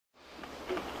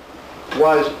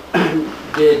was,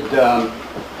 did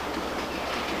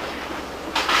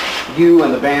you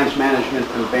and the band's management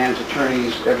and the band's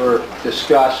attorneys ever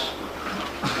discuss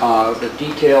the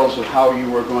details of how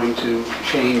you were going to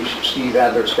change Steve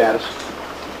Adler's status?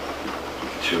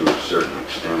 To certain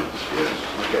extents, yes.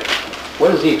 Okay.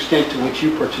 What is the extent to which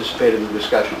you participated in the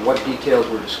discussion? What details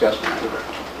were discussed in that regard?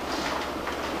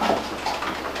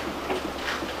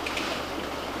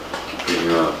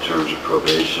 Figuring out terms of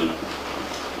probation.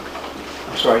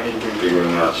 I'm sorry, I didn't hear you.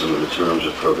 Figuring out some of the terms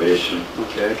of probation.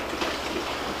 Okay.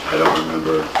 I don't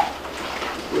remember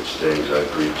which things I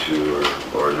agreed to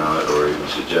or not, or even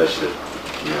suggested,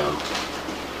 you know.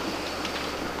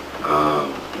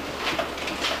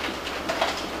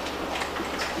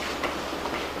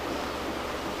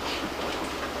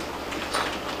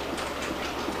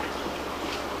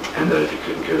 And that if he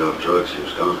couldn't get off drugs, he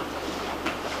was gone.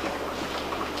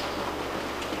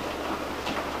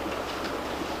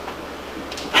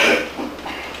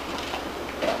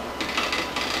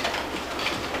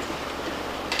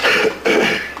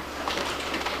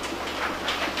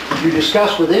 Did you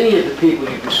discuss with any of the people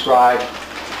you described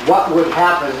what would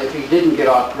happen if he didn't get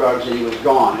off drugs and he was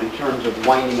gone in terms of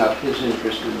winding up his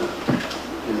interest in the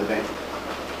band?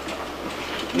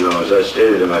 No, as I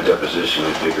stated in my deposition,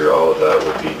 I figure all of that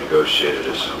would be negotiated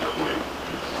at some point.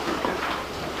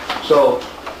 So,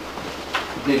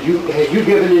 had you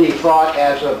given any thought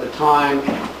as of the time,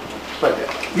 like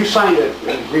you signed an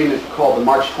agreement called the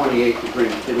March 28th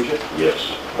agreement, didn't you? Yes.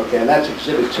 Okay, and that's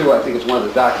Exhibit 2, I think it's one of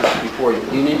the documents before you.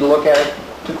 Do you need to look at it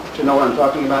to know what I'm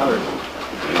talking about? Or I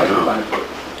can find it for you.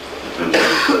 Depends on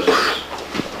the questions.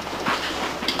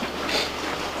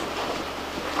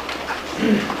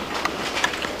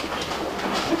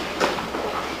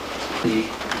 The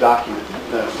document,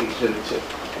 Exhibit 2.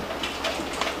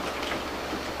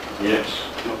 Yes.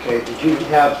 Okay, did you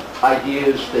have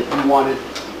ideas that you wanted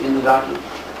in the document?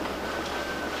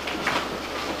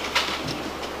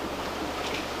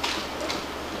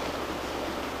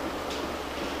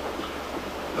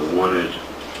 I wanted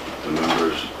the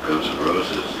members of Guns N'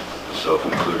 Roses, myself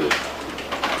included,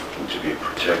 to be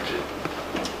protected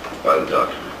by the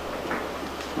document.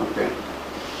 Okay.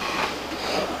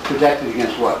 Protected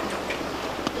against what?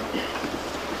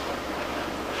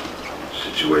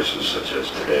 Situations such as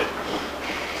today.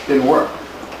 Didn't work.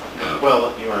 No.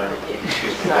 Well, Your Honor,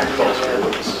 excuse me, I call for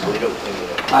witnesses legal opinion.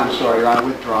 I'm sorry, Your Honor,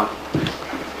 withdrawn.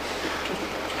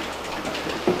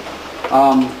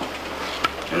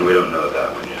 And we don't know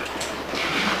that one yet.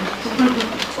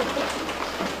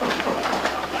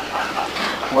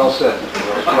 Well said, Mr.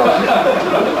 Rose.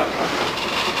 Well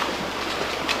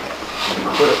said.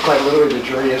 Put it quite literally, the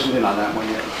jury isn't in on that one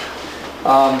yet.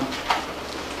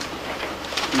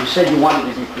 You said you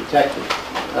wanted to be protected.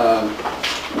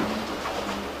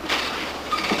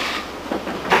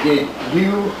 Did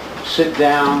you sit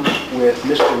down with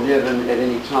Mr. Niven at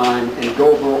any time and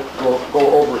go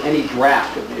over any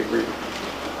draft of the agreement?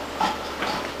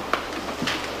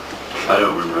 I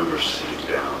don't remember sitting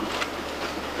down.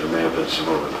 There may have been some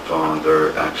over the phone.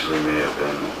 There actually may have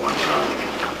been one time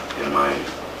in my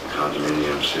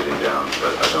condominium sitting down,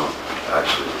 but I don't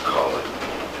actually recall it.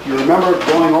 Do you remember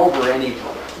going over any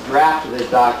draft of the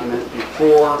document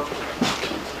before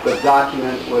the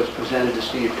document was presented to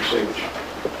Steve for signature?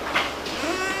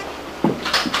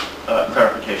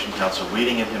 Clarification, counsel,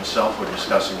 reading it himself or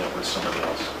discussing it with somebody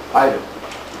else? I do.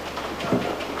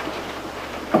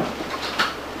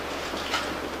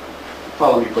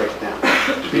 Well, let me break it down.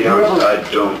 To be honest, I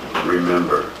don't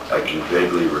remember. I can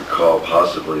vaguely recall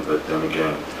possibly, but then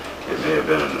again, it may have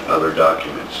been in other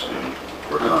documents, and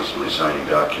we're constantly signing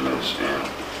documents, and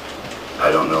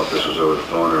I don't know if this was over the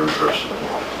phone or in person.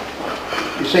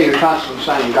 You say you're constantly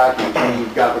signing documents, and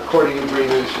you've got recording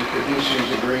agreements and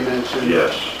producers agreements and,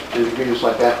 Yes. and agreements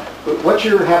like that. But what's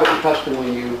your habit and custom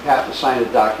when you have to sign a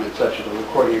document such as a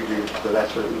recording agreement for that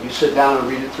sort of thing? You sit down and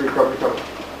read it through cover to cover?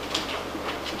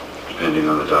 Depending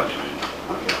on the document.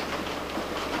 Okay.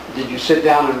 Did you sit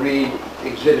down and read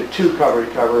Exhibit 2 cover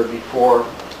to cover before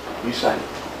you signed it?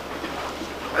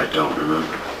 I don't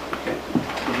remember. Okay.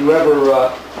 Did you ever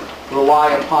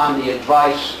rely upon the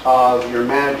advice of your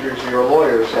managers or your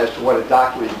lawyers as to what a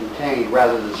document contained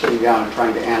rather than sitting down and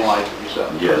trying to analyze it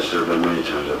yourself? Yes, there have been many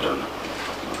times I've done that.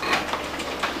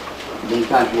 Many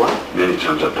times you what? Many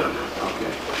times I've done that.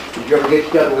 Okay. Did you ever get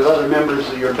together with other members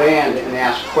of your band and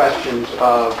ask questions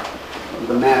of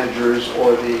the managers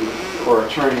or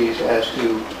attorneys as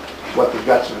to what the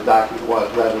guts of the document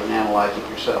was rather than analyze it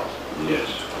yourselves? Yes.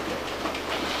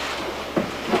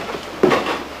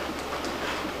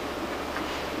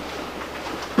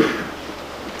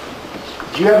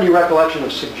 Do you have any recollection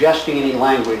of suggesting any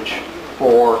language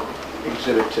for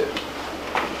Exhibit 2?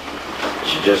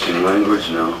 Suggesting language?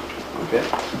 No. Okay.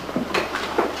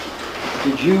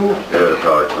 Did you, They're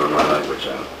probably throwing my language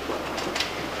out.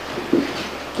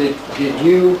 did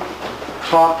you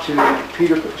talk to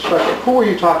Peter, who were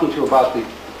you talking to about the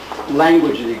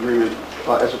language of the agreement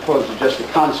as opposed to just the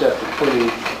concept of putting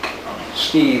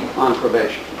Steve on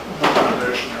probation?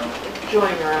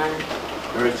 Join your honor.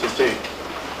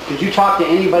 Did you talk to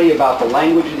anybody about the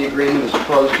language of the agreement as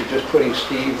opposed to just putting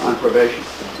Steve on probation?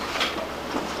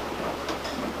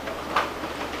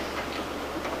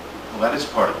 Well, that is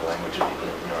part of the language of the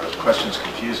agreement. The question is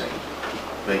confusing,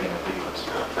 vague and ambiguous.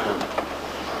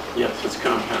 Yes, it's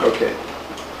compound. Okay.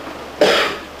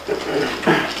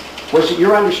 Was it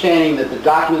your understanding that the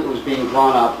document that was being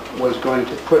drawn up was going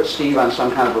to put Steve on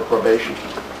some kind of a probation?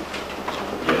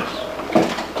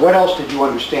 Yes. What else did you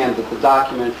understand that the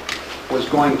document was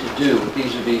going to do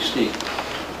vis-a-vis Steve?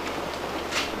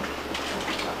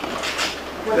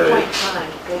 What point in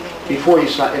time? Before you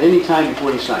sign, at any time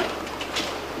before you sign?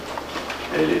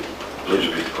 Please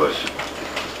repeat the question.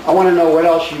 I want to know what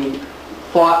else you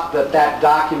thought that that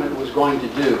document was going to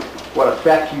do, what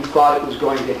effect you thought it was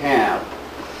going to have,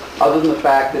 other than the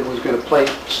fact that it was going to place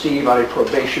Steve on a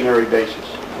probationary basis.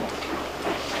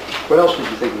 What else did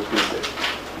you think it was going to do?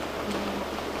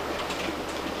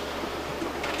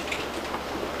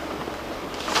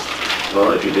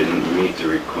 Well, if he didn't meet the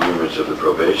requirements of the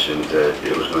probation, that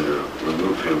it was going to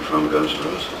remove him from Guns N'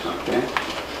 Roses. Okay.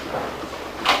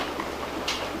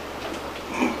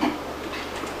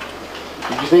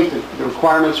 Did you think that the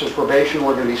requirements of probation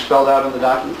were going to be spelled out in the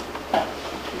document?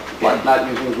 Like not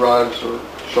using drugs or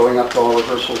showing up to all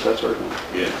rehearsals, that sort of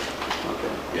thing? Yeah.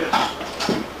 Okay. Yes.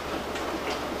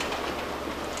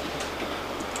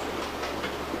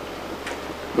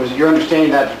 Was it your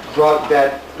understanding that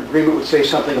that agreement would say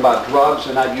something about drugs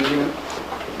and not using them?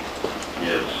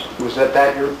 Yes. Was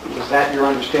that your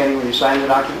understanding when you signed the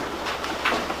document?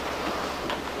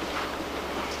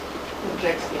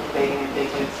 Objects being vague and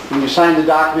ambiguous. When you signed the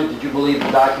document, did you believe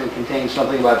the document contained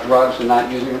something about drugs and not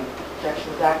using them?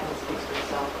 Objection, the document speaks for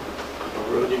itself.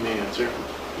 Overruled, you may answer.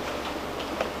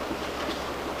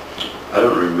 I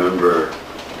don't remember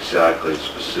exactly,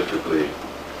 specifically,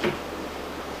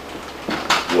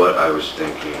 what I was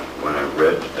thinking when I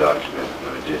read the document,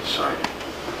 when I did sign it.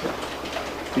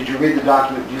 Did you read the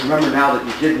document? Do you remember now that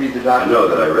you did read the I document? know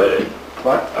that I read it.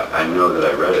 What? I know that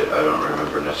I read it. I don't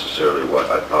remember necessarily what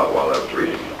I thought while I was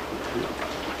reading it.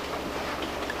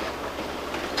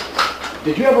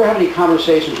 Did you ever have any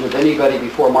conversations with anybody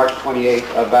before March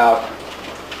 28th about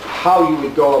how you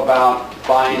would go about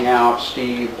buying out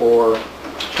Steve or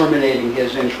terminating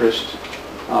his interest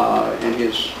and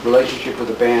his relationship with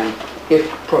the band if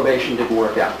probation didn't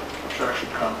work out? Structured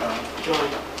compound. Join.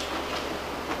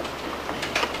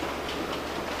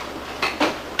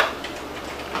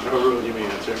 Overruled, you may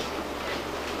answer.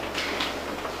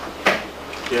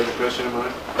 Do you have a question in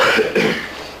mind?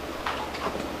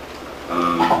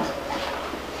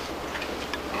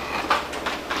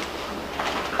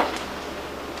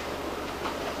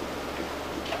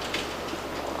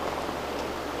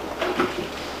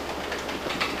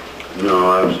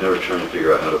 No, I was never trying to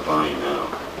figure out how to buy him out.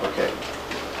 Okay.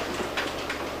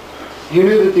 You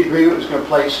knew that the agreement was going to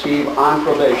place Steve on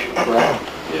probation, correct?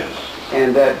 Yes.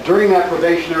 And that during that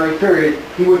probationary period,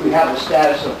 he wouldn't have the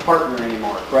status of partner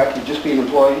anymore, correct? He'd just be an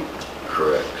employee?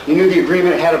 Correct. You knew the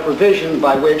agreement had a provision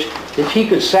by which if he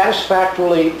could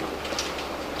satisfactorily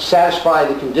satisfy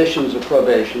the conditions of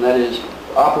probation, that is,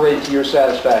 operate to your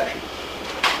satisfaction,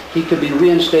 he could be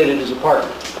reinstated as a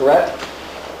partner, correct?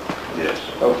 Yes.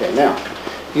 Okay, now,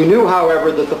 you knew,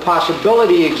 however, that the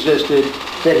possibility existed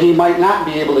that he might not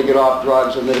be able to get off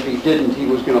drugs and that if he didn't, he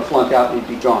was going to flunk out and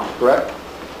he'd be gone, correct?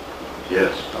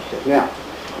 Yes. Okay, now,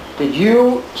 did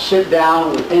you sit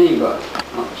down with anybody?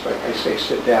 Oh, it's like I say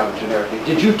sit down generically.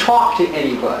 Did you talk to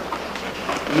anybody,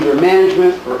 either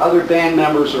management or other band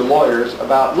members or lawyers,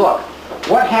 about, look,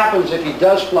 what happens if he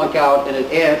does flunk out and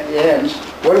it ends?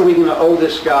 What are we going to owe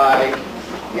this guy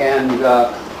and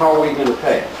how are we going to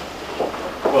pay?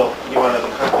 Well, you want to,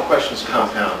 the question's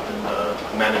compound, and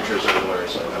managers or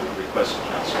lawyers, I would request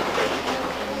counsel.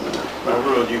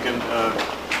 Overruled, you can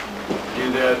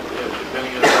do that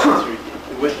depending on the answer.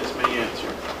 The witness may answer.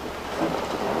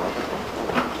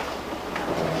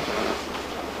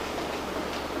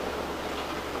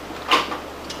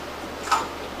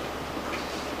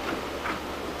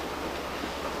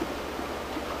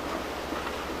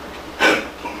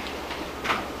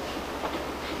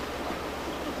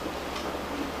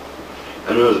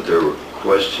 I know that there were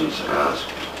questions asked,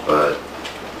 but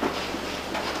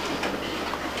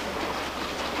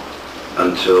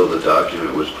until the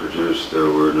document was produced,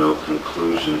 there were no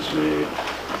conclusions made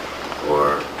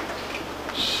or,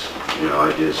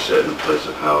 ideas set in place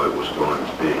of how it was going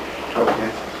to be.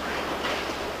 Okay.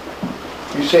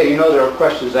 You say there are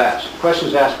questions asked.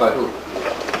 Questions asked by who?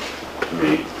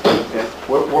 Me, Okay.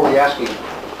 What were we asking?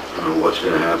 I don't know what's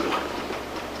going to happen.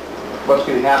 What's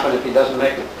going to happen if he doesn't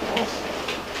make it?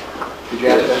 Did you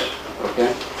ask that?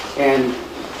 Okay. And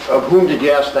of whom did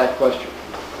you ask that question?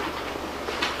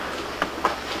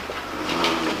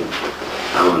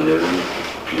 Alan Niven,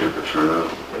 Peter Paterno,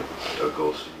 Doug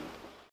Goldstein.